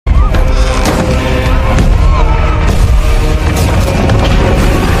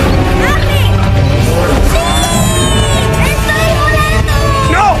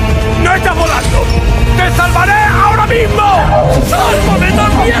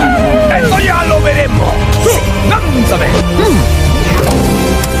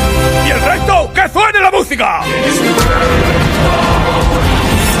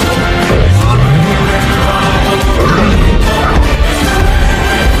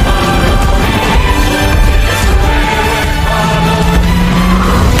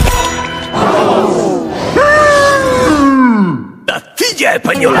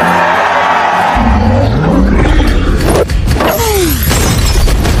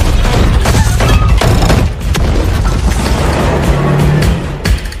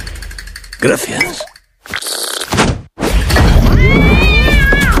Gracias.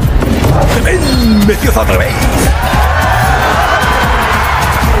 ¡Ven, metido otra vez!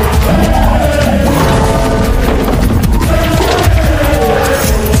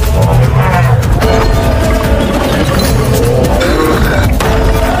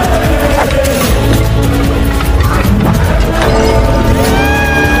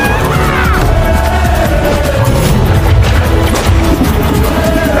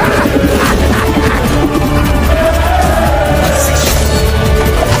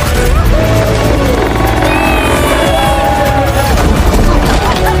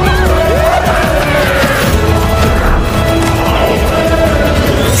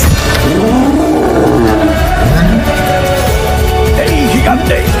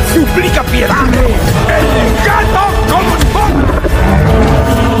 ¡Suplica piedad! ¡El gato con botas!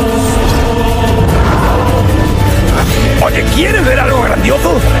 Oye, ¿quieres ver algo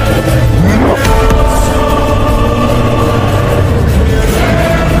grandioso?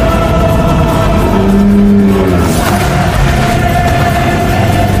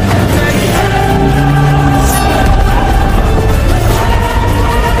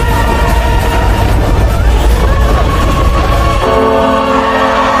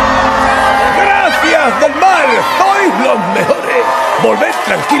 ¡Del mal! ¡Sois los mejores! ¡Volved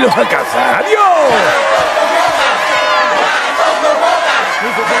tranquilos a casa! ¡Adiós!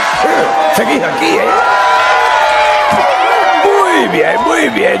 Seguid aquí, ¿eh? Muy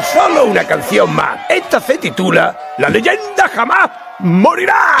bien. Solo una canción más. Esta se titula La leyenda jamás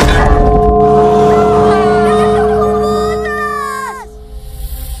morirá.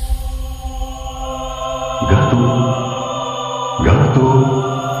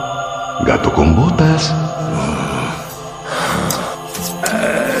 Gato con botas.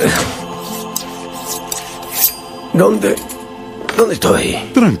 ¿Dónde estoy?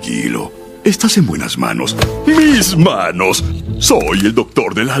 Tranquilo, estás en buenas manos. ¡Mis manos! Soy el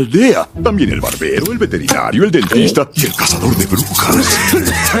doctor de la aldea. También el barbero, el veterinario, el dentista y el cazador de brujas.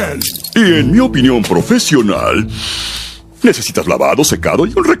 Y en mi opinión profesional, necesitas lavado, secado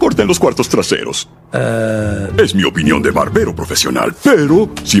y un recorte en los cuartos traseros. Es mi opinión de barbero profesional,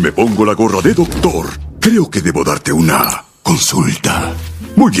 pero si me pongo la gorra de doctor, creo que debo darte una consulta.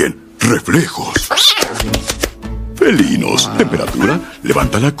 Muy bien, reflejos. Felinos, temperatura,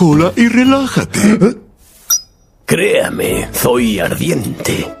 levanta la cola y relájate. Créame, soy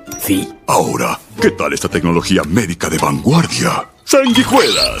ardiente, sí. Ahora, ¿qué tal esta tecnología médica de vanguardia?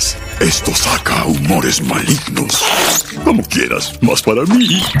 ¡Sanguijuelas! Esto saca humores malignos. Como quieras, más para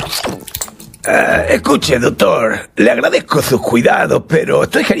mí. Escuche, doctor, le agradezco sus cuidados, pero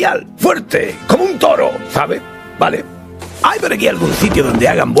estoy genial, fuerte, como un toro, ¿sabe? ¿Vale? ¿Hay por aquí algún sitio donde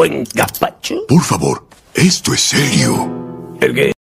hagan buen gazpacho? Por favor, esto es serio. ¿El qué?